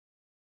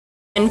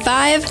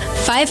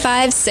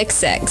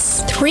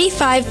5566.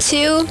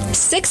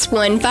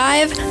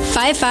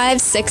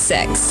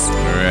 352-615-5566. All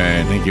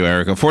right. Thank you,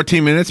 Erica.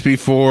 14 minutes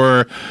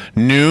before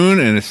noon,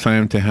 and it's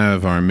time to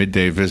have our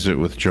midday visit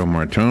with Joe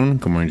Martone.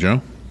 Good morning,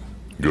 Joe.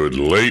 Good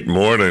late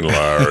morning,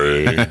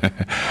 Larry.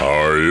 How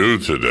are you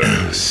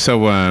today?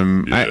 So,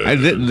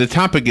 the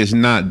topic is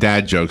not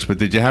dad jokes, but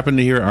did you happen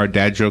to hear our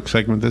dad joke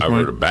segment this morning?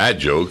 I've heard of bad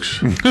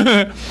jokes.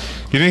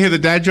 You didn't hear the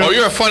dad joke? Oh,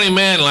 you're a funny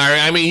man, Larry.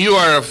 I mean, you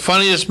are the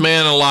funniest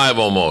man alive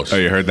almost. Oh,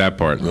 you heard that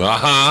part.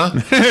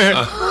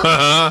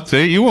 Uh-huh.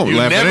 See, you won't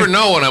laugh at it. You never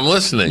know when I'm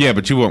listening. Yeah,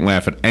 but you won't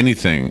laugh at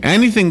anything.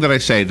 Anything that I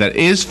say that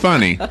is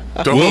funny.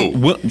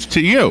 To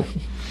you.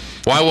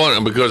 Why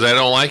won't? Because I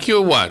don't like you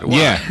or what?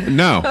 Yeah,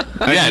 no.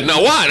 Yeah,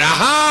 no, what?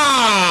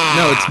 Aha!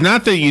 No, it's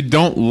not that you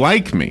don't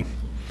like me.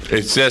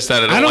 It's just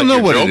that I don't like know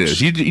your what jokes.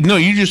 it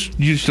is.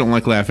 You just don't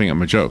like laughing at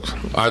my jokes.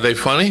 Are they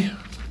funny?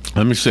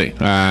 Let me see.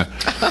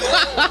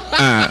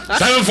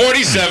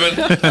 747.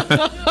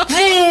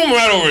 Boom!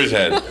 Right over his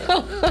head.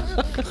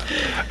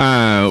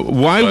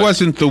 Why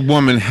wasn't the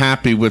woman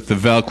happy with the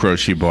Velcro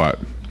she bought?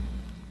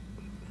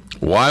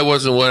 Why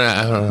wasn't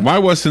Why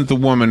wasn't the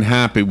woman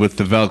happy with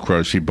the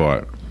Velcro she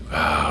bought?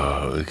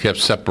 It kept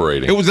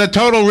separating. It was a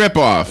total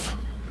ripoff.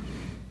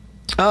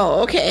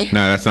 Oh, okay.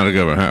 No, that's not a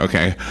good one. Huh?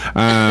 Okay.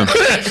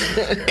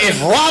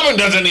 If Robin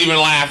doesn't even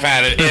laugh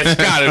at it, it's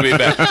got to be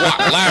bad.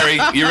 Larry,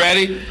 you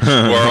ready?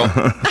 Squirrel.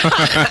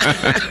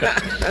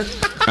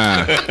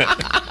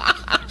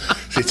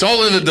 It's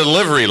all in the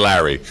delivery,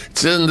 Larry.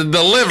 It's in the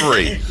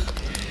delivery.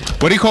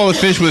 What do you call a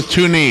fish with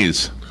two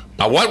knees?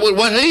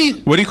 What he?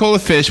 What do you call a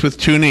fish with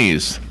two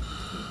knees?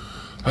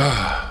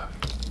 A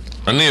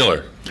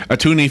kneeler. A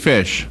two-knee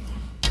fish.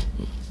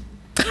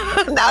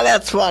 Now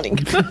that's funny.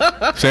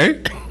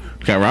 See?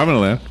 Got Robin to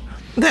laugh.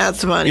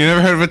 That's funny. You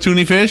never heard of a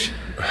toonie fish?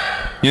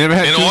 You never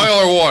had in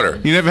oil or water?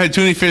 You never had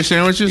toonie fish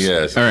sandwiches?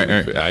 Yes. All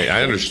right.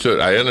 I understood.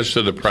 I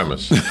understood the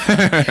premise.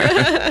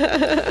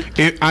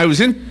 I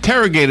was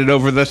interrogated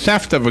over the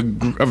theft of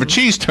a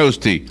cheese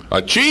toastie.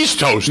 A cheese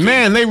toastie?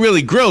 Man, they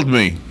really grilled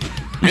me.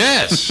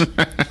 Yes.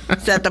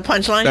 Is that the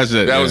punchline? That's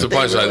it. That was the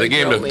punchline. They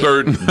gave him the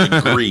third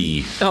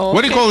degree. Oh, okay.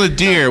 What do you call a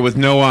deer with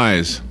no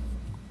eyes?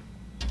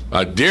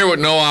 A deer with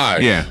no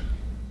eyes. Yeah.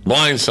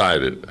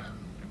 Blindsided.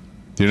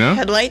 You know?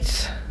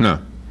 Headlights? No.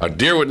 A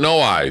deer with no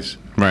eyes.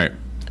 Right.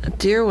 A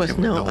deer with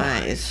no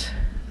eyes.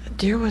 A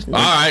deer with no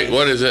All right,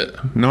 what is it?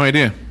 No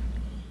idea.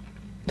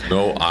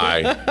 No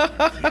eye.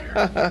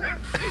 I'm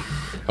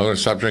going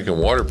to stop drinking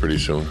water pretty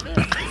soon.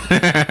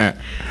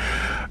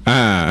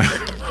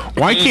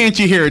 Why can't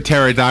you hear a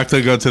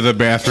pterodactyl go to the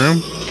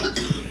bathroom?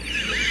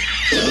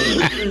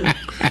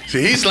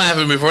 See, he's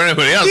laughing before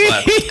anybody else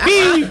laughs.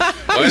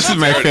 This is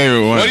my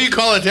favorite one. What do you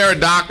call a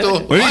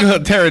pterodactyl? What do you call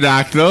a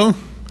pterodactyl?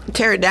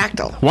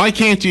 Pterodactyl. Why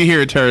can't you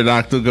hear a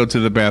pterodactyl go to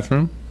the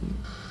bathroom?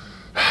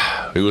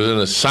 He was in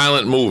a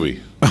silent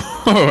movie.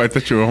 Oh, I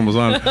thought you were almost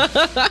on.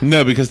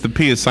 No, because the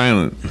P is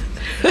silent.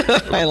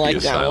 I like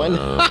that one.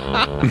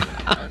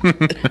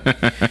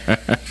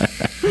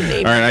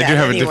 All right, I do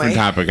have a different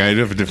topic.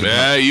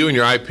 Yeah, you and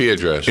your IP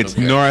address. It's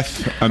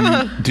North.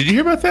 Did you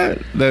hear about that?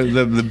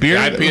 The beer?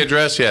 The IP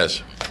address,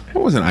 yes.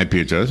 What was an IP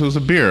address? It was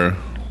a beer.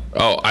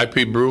 Oh,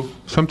 IP brew?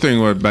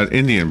 Something about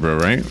Indian brew,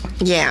 right?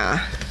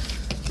 Yeah.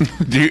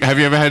 Have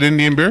you ever had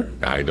Indian beer?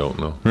 I don't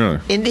know.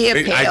 Really? India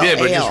Pale Ale. I did,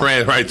 but it just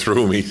ran right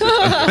through me.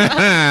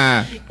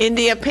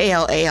 India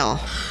Pale Ale.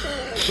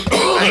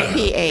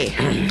 IPA.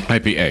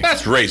 IPA.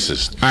 That's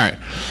racist. All right.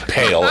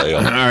 Pale ale.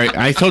 All right.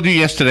 I told you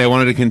yesterday I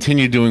wanted to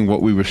continue doing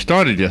what we were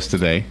started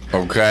yesterday.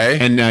 Okay.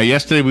 And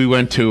yesterday we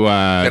went to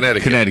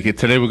Connecticut.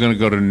 Today we're going to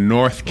go to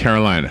North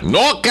Carolina.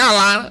 North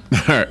Carolina.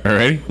 All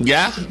right.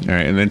 Yeah. All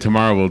right. And then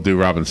tomorrow we'll do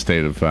Robin's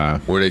State of...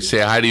 where they say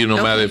hi to you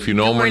no matter if you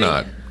know them or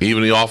not.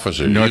 Even the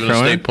officers. North even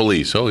Carolina? the state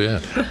police. Oh,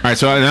 yeah. All right.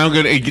 So now I'm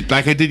going to,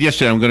 like I did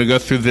yesterday, I'm going to go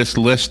through this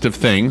list of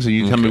things, and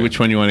you tell me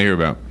which one you want to hear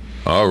about.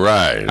 All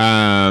right.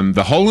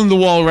 The Hole in the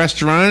Wall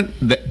restaurant,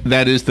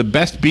 that is the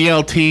best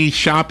BLT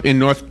shop in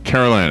North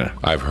Carolina.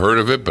 I've heard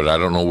of it, but I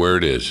don't know where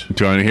it is.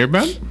 Do you want to hear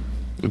about it?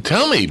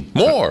 Tell me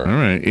more. All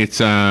right.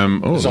 It's It's a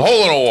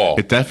hole in a wall.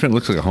 It definitely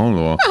looks like a hole in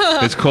the wall.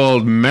 It's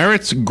called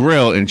Merritt's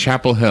Grill in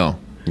Chapel Hill.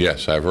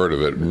 Yes, I've heard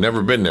of it.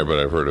 Never been there, but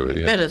I've heard of it.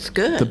 Yeah. Bet it's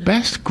good. The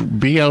best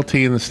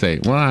BLT in the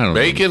state. Well, I don't know.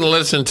 Bacon,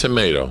 lettuce, and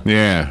tomato.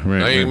 Yeah, right.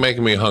 Now you're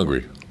making me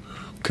hungry.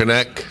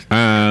 Connect.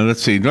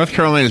 Let's see. North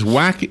Carolina's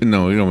wacky.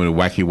 No, we don't want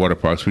wacky water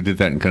parks. We did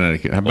that in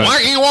Connecticut. How about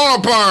Wacky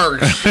water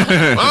parks.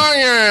 Oh,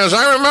 yes.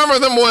 I remember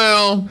them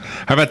well.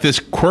 How about this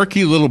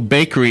quirky little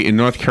bakery in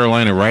North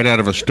Carolina right out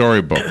of a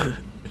storybook?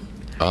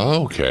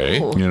 Okay.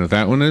 You know what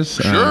that one is?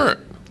 Sure.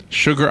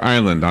 Sugar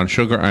Island on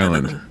Sugar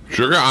Island.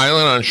 Sugar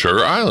Island on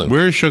Sugar Island.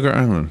 Where is Sugar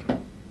Island?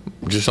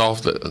 Just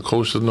off the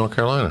coast of North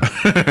Carolina.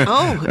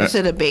 Oh, is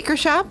it a baker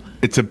shop?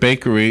 It's a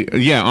bakery.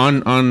 Yeah,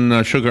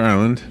 on Sugar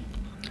Island.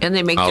 And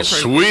they make How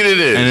different... sweet it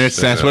is. And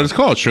that's what it's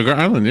called, Sugar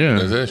Island, yeah.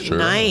 Is it? Sure.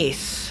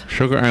 Nice.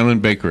 Sugar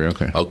Island Bakery,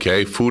 okay.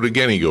 Okay, food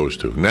again he goes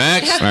to.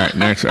 Next. All right,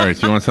 next. All right,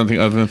 do you want something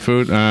other than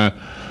food?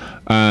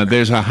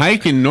 There's a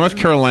hike in North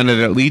Carolina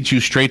that leads you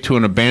straight to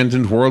an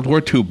abandoned World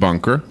War II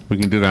bunker. We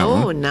can do that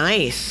Oh, one.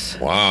 nice.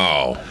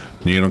 Wow.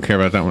 You don't care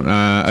about that one.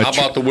 How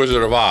about the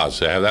Wizard of Oz?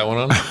 They have that one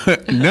on?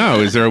 No,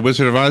 is there a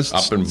Wizard of Oz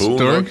Up in Boone,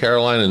 story? North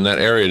Carolina, in that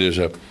area,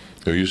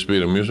 there used to be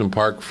an amusement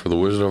park for the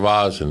Wizard of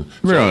Oz, and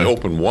it's Really? only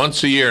open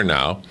once a year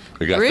now.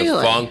 It got Really?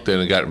 defunct and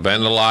it got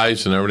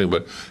vandalized and everything,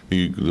 but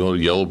you go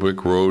to Yellow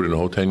Brick Road and the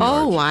whole 10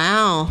 yards. Oh,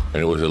 wow.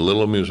 And it was a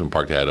little amusement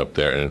park they had up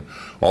there. And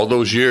all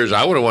those years,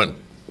 I would have went.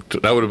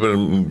 That would have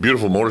been a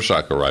beautiful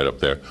motorcycle ride up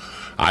there.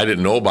 I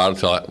didn't know about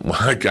it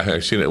until I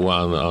seen it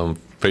on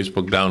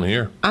Facebook down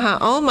here.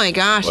 Oh, my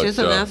gosh. But,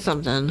 Isn't that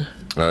something?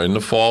 In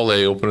the fall,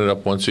 they open it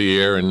up once a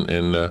year, and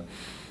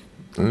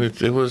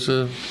it was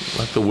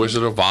like the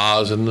Wizard of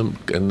Oz and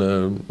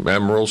the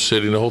Emerald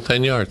City and the whole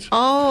 10 yards.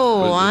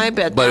 Oh, I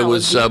bet But that it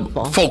was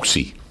beautiful.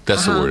 folksy.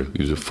 That's the word.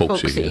 It was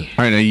folksy. Folksy. Yeah.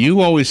 All right, now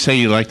you always say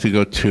you like to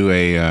go to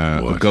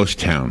a ghost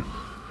town.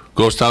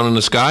 Ghost town in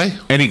the sky?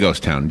 Any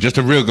ghost town, just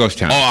a real ghost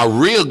town. Oh, a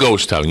real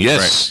ghost town.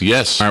 Yes,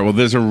 yes. All right, well,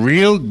 there's a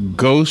real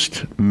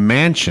ghost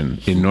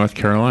mansion in North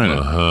Carolina.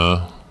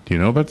 Uh-huh. Do you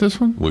know about this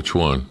one? Which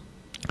one?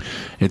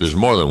 It's, There's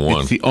more than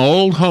one. It's the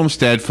old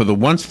homestead for the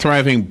once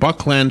thriving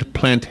Buckland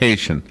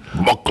Plantation.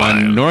 Buckland.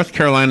 On North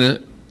Carolina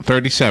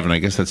 37. I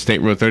guess that's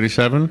State Road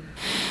 37.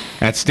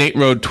 At State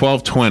Road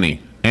 1220.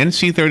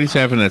 NC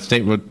 37 at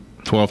State Road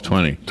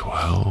 1220.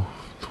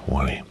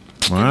 1220.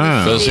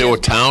 Wow. Doesn't say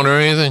what town or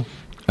anything?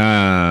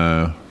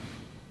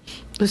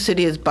 The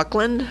city is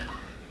Buckland?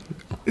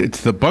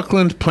 It's the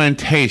Buckland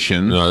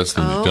Plantation. No, that's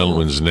the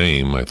gentleman's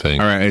name, I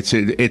think. All right, it's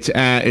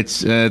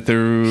near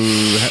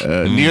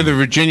the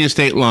Virginia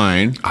state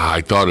line.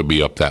 I thought it'd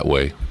be up that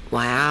way.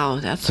 Wow,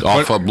 that's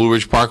Off of Blue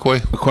Ridge Parkway?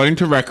 According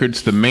to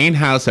records, the main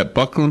house at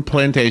Buckland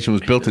Plantation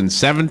was built in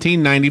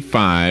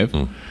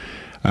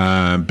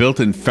 1795. Built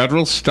in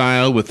federal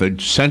style with a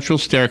central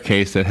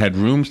staircase that had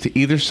rooms to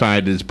either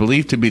side. It is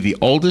believed to be the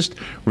oldest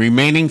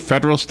remaining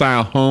federal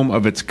style home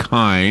of its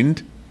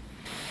kind.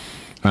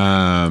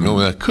 No,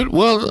 that could.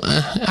 Well,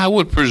 I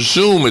would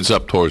presume it's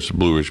up towards the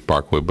Blue Ridge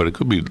Parkway, but it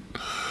could be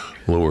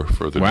lower,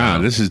 further Wow,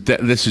 down.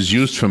 this is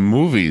used from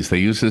movies. They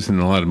use this in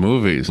a lot of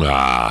movies.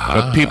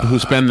 But people who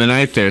spend the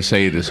night there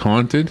say it is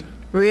haunted.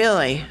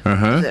 really?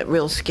 Is it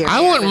real scary? I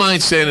wouldn't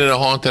mind staying in a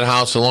haunted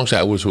house as long as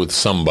I was with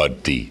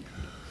somebody.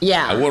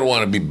 Yeah. I wouldn't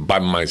want to be by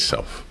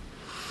myself.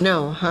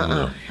 No,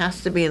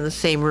 has to be in the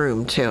same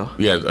room, too.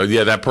 Yeah,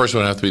 that person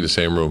would have to be the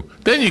same room.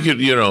 Then you could,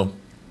 you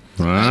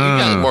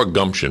got more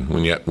gumption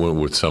when you're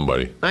with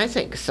somebody. I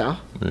think so.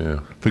 Yeah.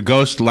 The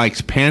ghost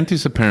likes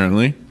panties,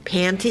 apparently.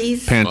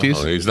 Panties?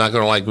 Panties. Oh, he's not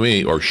going to like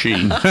me or she.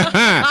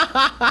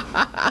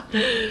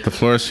 The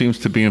floor seems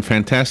to be in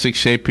fantastic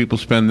shape. People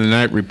spend the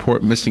night,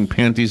 report missing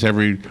panties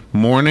every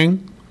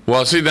morning.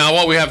 Well, see, now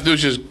what we have to do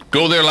is just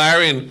go there,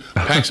 Larry, and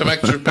pack some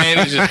extra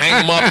panties and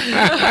hang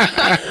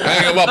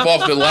them up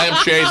off the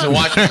lampshades and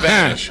watch them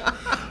vanish.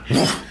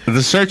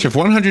 The search of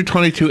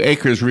 122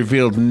 acres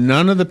revealed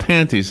none of the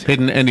panties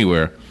hidden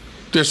anywhere.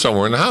 They're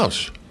somewhere in the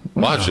house.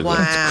 Watch it. Wow.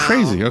 That's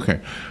crazy. Okay.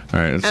 All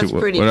right. Let's That's see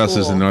what pretty else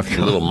is in cool. North The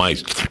Carolina. little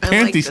mice.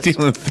 Panty this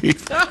stealing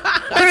thief.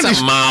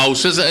 It's a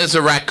mouse. It's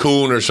a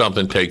raccoon or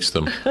something takes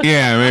them.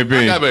 Yeah,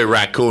 maybe. Gotta be a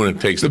raccoon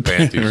and takes the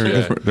panties.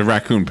 Yeah. The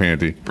raccoon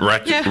panty.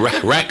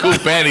 Raccoon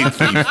panty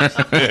thief.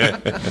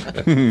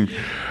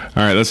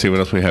 All right, let's see what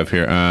else we have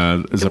here.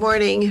 Good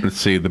morning. Let's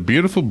see. The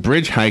beautiful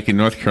bridge hike in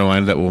North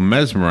Carolina that will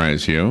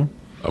mesmerize you.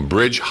 A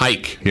bridge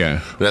hike.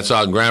 Yeah. That's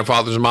on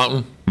Grandfather's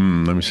Mountain.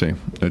 Let me see.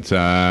 It's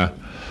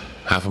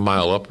Half a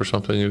mile up or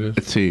something it is.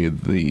 let's see.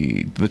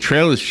 The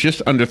trail is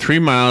just under 3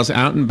 miles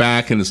out and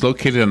back, and is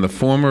located on the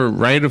former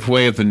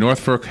right-of-way of the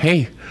Norfolk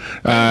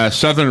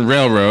Southern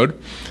Railroad.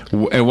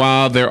 And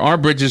while there are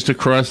bridges to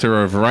cross, there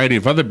are a variety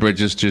of other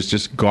bridges to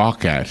just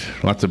gawk at.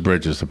 Lots of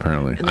bridges,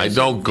 apparently. I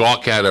don't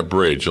gawk at a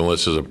bridge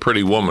unless there's a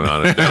pretty woman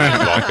on it. Then I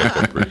gawk at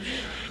the bridge.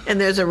 And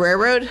there's a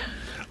railroad?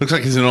 Looks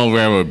like it's an old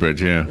railroad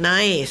bridge, yeah.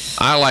 Nice.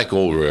 I like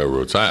old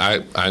railroads.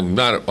 I'm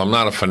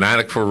not a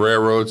fanatic for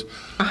railroads,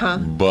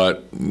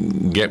 but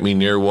get me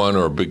near one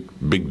or a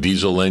big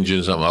diesel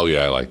engine. Something. Oh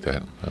yeah, I like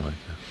that.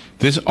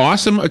 This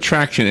awesome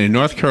attraction in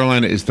North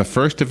Carolina is the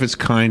first of its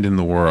kind in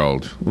the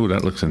world. Ooh,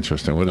 that looks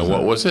interesting. What is What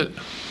that? was it?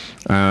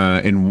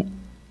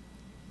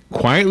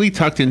 Quietly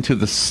tucked into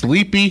the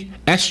sleepy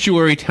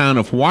estuary town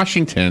of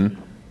Washington.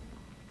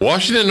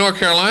 Washington, North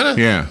Carolina?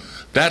 Yeah.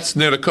 That's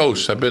near the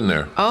coast. I've been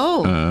there.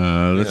 Oh.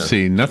 Let's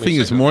see. Nothing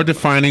is more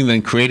defining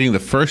than creating the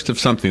first of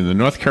something. The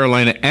North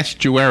Carolina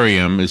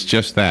Estuarium is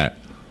just that.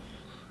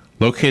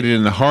 Located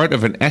in the heart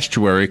of an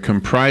estuary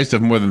comprised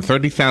of more than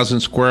 30,000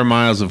 square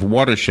miles of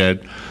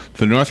watershed,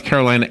 the North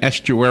Carolina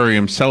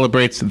Estuarium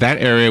celebrates that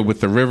area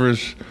with the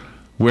rivers,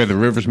 where the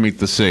rivers meet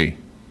the sea.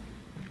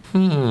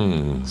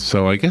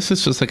 So I guess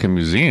it's just like a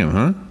museum,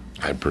 huh?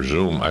 I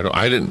presume.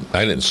 I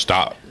didn't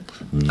stop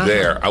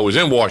there. I was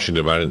in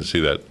Washington, but I didn't see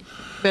that.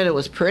 Bet it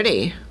was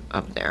pretty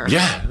up there.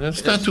 Yeah,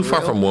 that's not too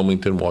far from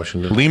Wilmington,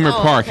 Washington. Lemur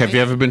Park. okay. Have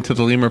you ever been to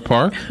the Lemur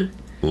Park?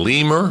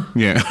 Lemur?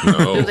 Yeah. Do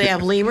No. they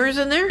have lemurs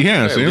in there?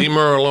 Yeah, Hey, see?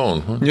 lemur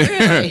alone. Huh?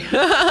 Really?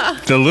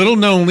 The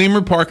little-known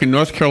lemur park in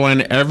North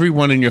Carolina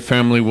everyone in your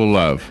family will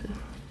love.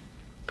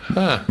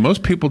 Huh.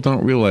 Most people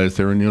don't realize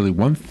there are nearly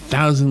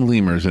 1,000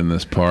 lemurs in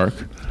this park.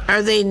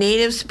 Are they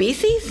native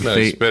species? No,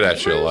 they spit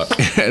at you a lot.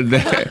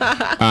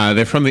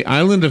 They're from the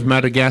island of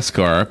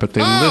Madagascar, but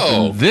they live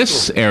in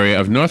this area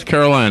of North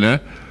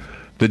Carolina.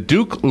 The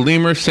Duke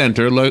Lemur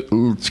Center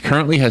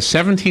currently has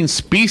 17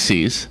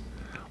 species,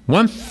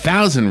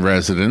 1,000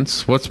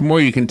 residents. What's more,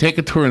 you can take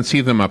a tour and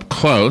see them up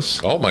close.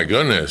 Oh, my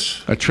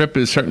goodness. A trip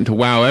is certain to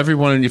wow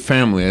everyone in your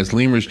family as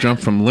lemurs jump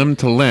from limb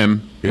to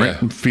limb right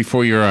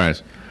before your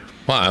eyes.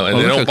 Wow, and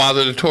they don't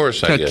bother the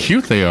tourists, I How guess.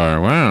 cute they are!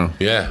 Wow.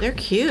 Yeah. They're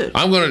cute.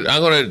 I'm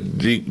gonna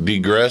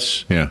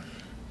digress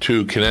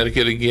to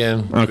Connecticut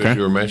again. Okay. Because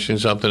you were mentioning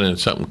something and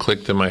something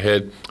clicked in my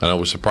head, and I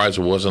was surprised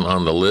it wasn't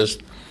on the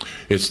list.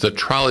 It's the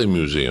Trolley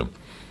Museum.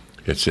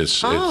 It's yeah.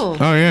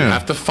 You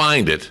have to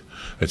find it.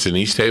 It's in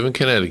East Haven,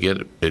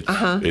 Connecticut.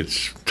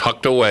 It's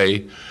tucked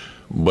away,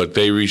 but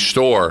they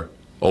restore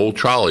old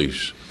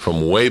trolleys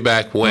from way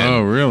back when.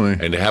 Oh, really?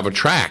 And they have a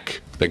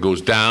track that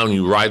goes down.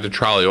 You ride the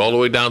trolley all the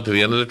way down to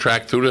the end of the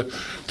track through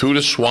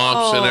the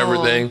swamps and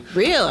everything.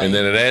 Really? And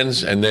then it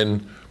ends, and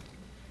then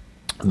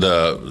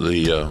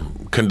the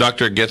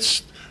conductor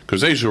gets,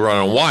 because they usually run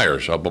on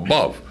wires up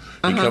above.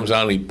 He comes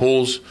out and he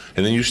pulls,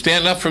 and then you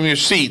stand up from your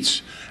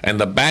seats, and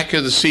the back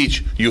of the seats,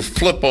 you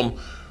flip them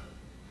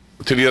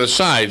to the other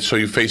side so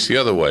you face the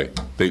other way.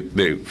 They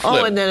flip.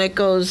 Oh, and then it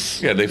goes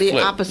they the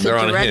flip. opposite They're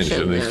on a direction.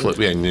 hinge, and they then. flip.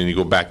 Yeah, and then you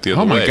go back the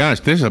other way. Oh my gosh,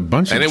 there's a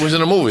bunch And of it was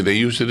in a movie. They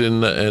used it in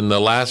the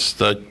last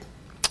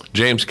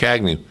James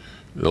Cagney,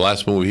 the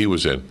last movie he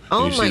was in.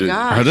 Oh, And you my see the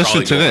gosh. Oh, listen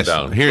trolley to going this.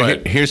 down. Go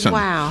ahead. Here's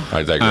something. Wow.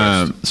 I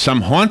digress.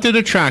 Some haunted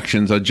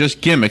attractions are just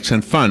gimmicks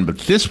and fun, but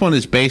this one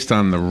is based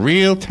on the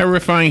real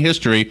terrifying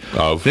history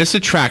Of? this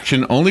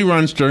attraction. Only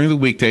runs during the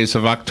weekdays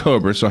of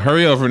October, so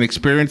hurry over and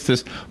experience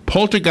this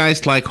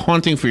poltergeist-like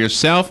haunting for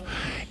yourself.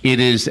 It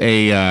is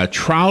a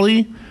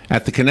trolley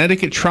at the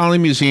Connecticut Trolley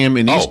Museum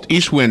in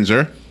East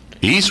Windsor.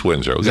 East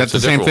Windsor. Is that the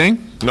same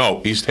thing?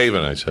 No, East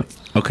Haven, I said.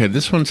 Okay,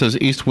 this one says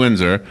East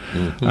Windsor.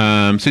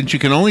 Since you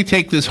can only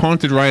take this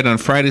haunted ride on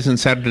Fridays and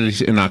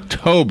Saturdays in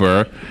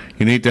October,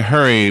 you need to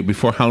hurry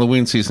before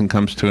Halloween season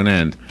comes to an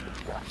end.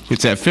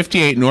 It's at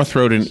 58 North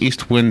Road in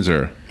East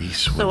Windsor.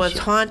 East Windsor. So it's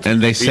haunted. And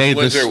they say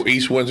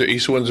East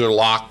Windsor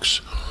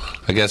locks,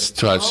 I guess,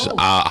 towards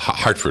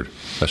Hartford.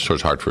 That's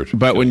towards Hartford.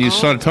 But when you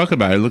started talking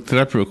about it, I looked it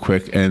up real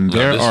quick, and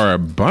there are a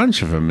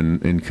bunch of them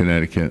in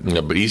Connecticut.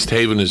 Yeah, but East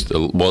Haven is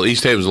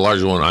East Haven is the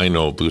largest one I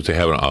know because they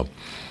have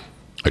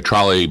a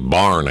trolley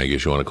barn, I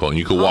guess you want to call it. And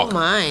you can walk. Oh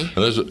my!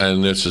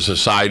 And there's a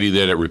society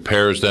there that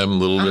repairs them a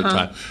little bit of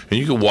time, and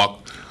you can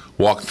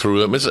walk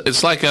through them.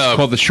 It's like a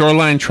Called the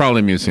Shoreline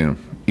Trolley Museum,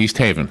 East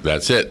Haven.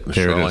 That's it. The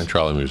There it Shoreline is.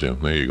 Trolley Museum.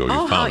 There you go. You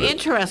Oh, how found it.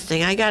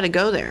 interesting! I got to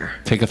go there.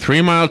 Take a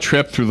 3-mile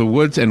trip through the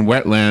woods and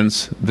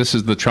wetlands. This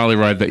is the trolley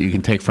ride that you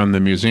can take from the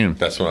museum.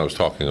 That's what I was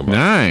talking about.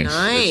 Nice.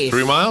 Nice. It's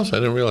 3 miles? I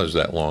didn't realize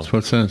that long. That's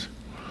what it says.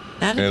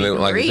 That'd And be then,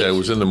 like great. I said, it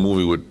was in the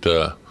movie with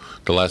the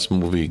last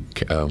movie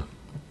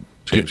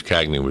James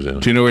Cagney was in.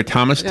 Do you know where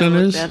Thomaston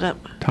look is? that up.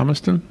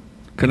 Thomaston,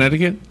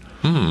 Connecticut?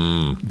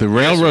 The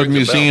Railroad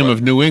rings a bell, Museum but-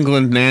 of New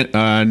England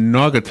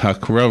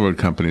Naugatuck Railroad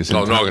Companies. in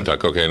Oh,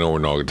 Naugatuck. Okay, I know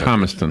where Naugatuck is.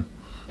 Thomaston.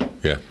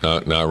 Yeah,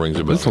 now it rings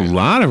a bell. There's a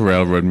lot of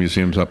railroad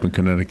museums up in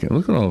Connecticut.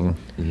 Look at all of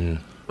them.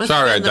 Must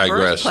Sorry, have I been the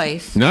digress.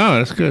 birthplace. No,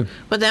 that's good.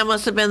 But that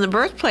must have been the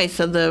birthplace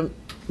of the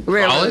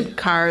railroad Trolley?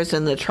 cars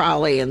and the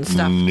trolley and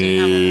stuff. To have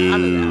a lot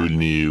of that.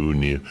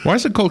 No. Why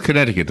is it called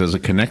Connecticut? Does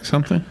it connect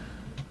something?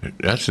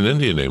 That's an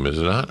Indian name, is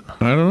it not?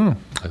 I don't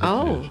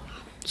know.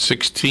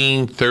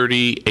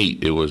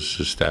 1638 it was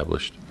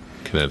established.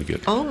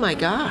 Connecticut. Oh my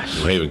gosh!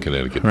 New Haven,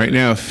 Connecticut. Right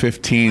now,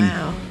 15.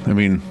 Wow. I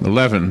mean,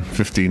 11,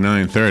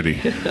 59,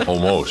 30.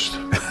 Almost.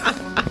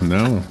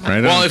 No,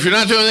 right Well, on. if you're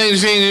not doing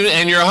anything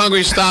and you're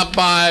hungry, stop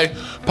by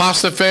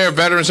Pasta Fair,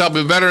 Veterans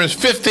Helping Veterans.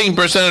 15%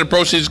 of the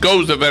proceeds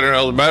goes to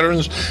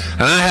veterans.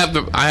 And I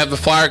have the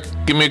flyer.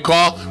 Give me a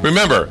call.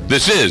 Remember,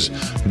 this is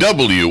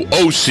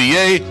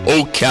WOCA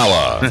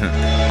Ocala.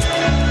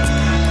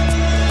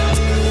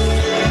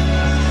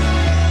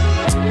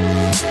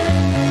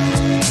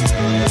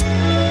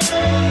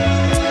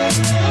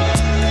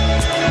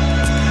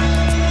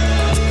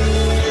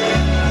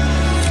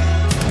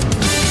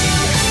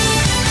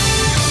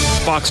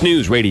 Fox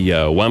News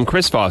Radio. I'm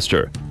Chris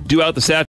Foster. Due out this afternoon.